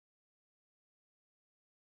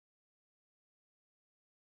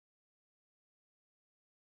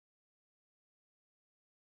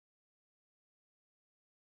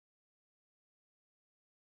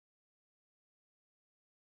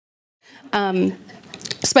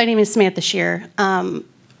So my name is Samantha Shear.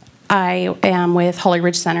 I am with Holly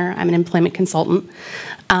Ridge Center. I'm an employment consultant.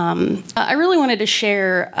 I really wanted to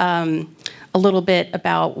share a little bit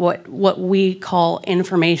about what we call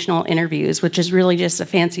informational interviews, which is really just a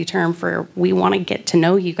fancy term for we want to get to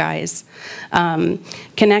know you guys.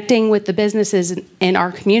 Connecting with the businesses in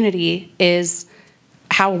our community is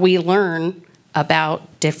how we learn about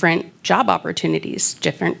different job opportunities,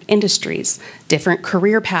 different industries, different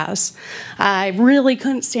career paths. I really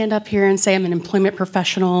couldn't stand up here and say I'm an employment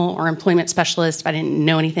professional or employment specialist if I didn't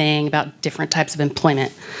know anything about different types of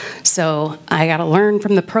employment. So I got to learn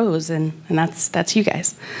from the pros, and that's you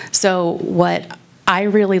guys. So what I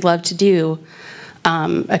really love to do,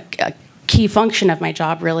 a key function of my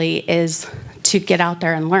job really is to get out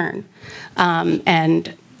there and learn.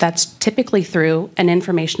 And that's typically through an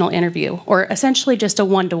informational interview, or essentially just a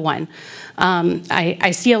one-to-one.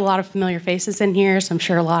 I see a lot of familiar faces in here, so I'm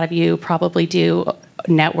sure a lot of you probably do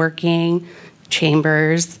networking,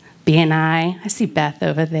 chambers, BNI. I see Beth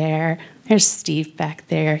over there. There's Steve back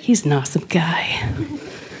there. He's an awesome guy.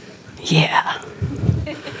 Yeah.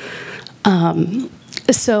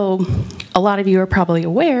 So a lot of you are probably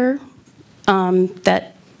aware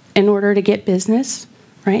that in order to get business,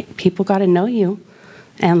 right, people got to know you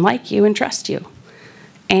and like you and trust you.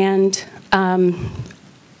 And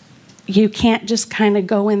you can't just kind of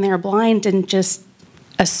go in there blind and just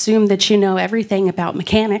assume that you know everything about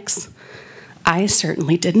mechanics. I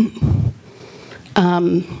certainly didn't.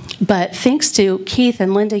 But thanks to Keith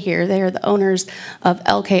and Linda here, they are the owners of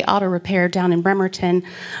LK Auto Repair down in Bremerton.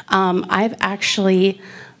 I've actually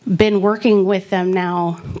been working with them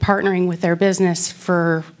now, partnering with their business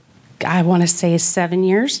for, I want to say, 7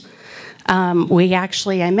 years. I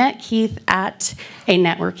met Keith at a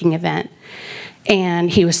networking event,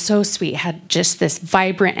 and he was so sweet, had just this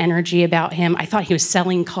vibrant energy about him. I thought he was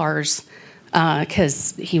selling cars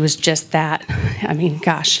because he was just that. I mean,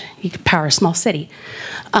 gosh, he could power a small city.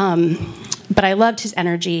 But I loved his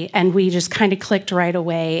energy, and we just kind of clicked right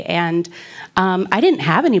away. And I didn't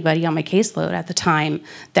have anybody on my caseload at the time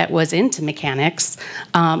that was into mechanics.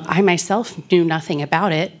 I myself knew nothing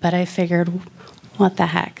about it, but I figured, what the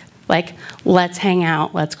heck? Like, let's hang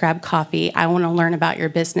out, let's grab coffee. I want to learn about your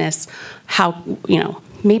business. How,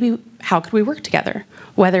 maybe how could we work together?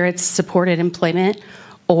 Whether it's supported employment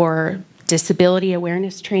or disability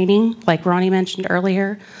awareness training, like Ronnie mentioned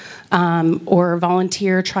earlier, or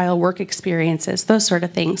volunteer trial work experiences, those sort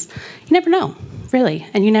of things. You never know, really,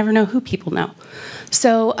 and you never know who people know.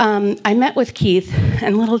 So I met with Keith,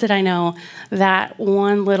 and little did I know that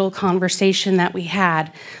one little conversation that we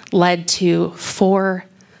had led to 4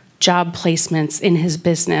 job placements in his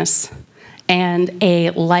business and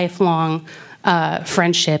a lifelong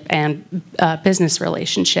friendship and business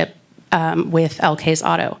relationship with LK's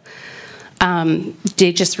Auto.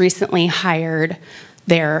 They just recently hired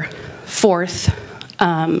their 4th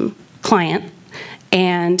client,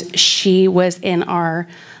 and she was in our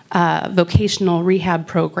vocational rehab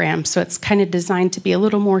program, so it's kind of designed to be a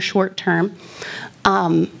little more short-term.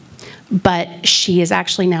 But she is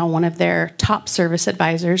actually now one of their top service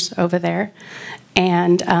advisors over there.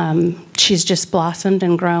 And she's just blossomed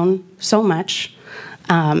and grown so much.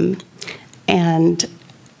 And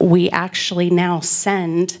we actually now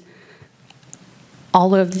send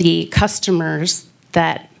all of the customers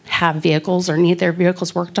that have vehicles or need their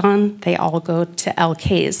vehicles worked on, they all go to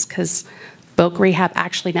LK's because Voc Rehab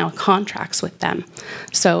actually now contracts with them.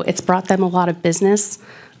 So it's brought them a lot of business.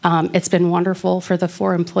 It's been wonderful for the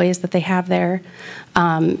 4 employees that they have there.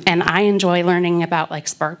 And I enjoy learning about like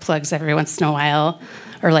spark plugs every once in a while,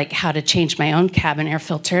 or like how to change my own cabin air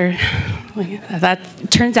filter. That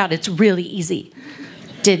turns out it's really easy.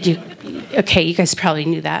 Did you? Okay, you guys probably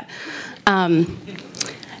knew that.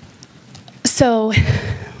 So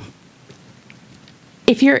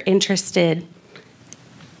if you're interested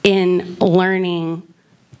in learning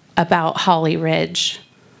about Holly Ridge,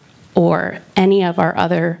 or any of our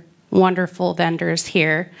other wonderful vendors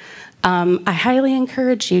here, I highly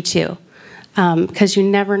encourage you to, because you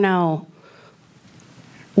never know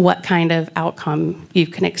what kind of outcome you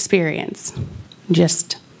can experience.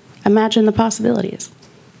 Just imagine the possibilities.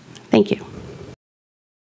 Thank you.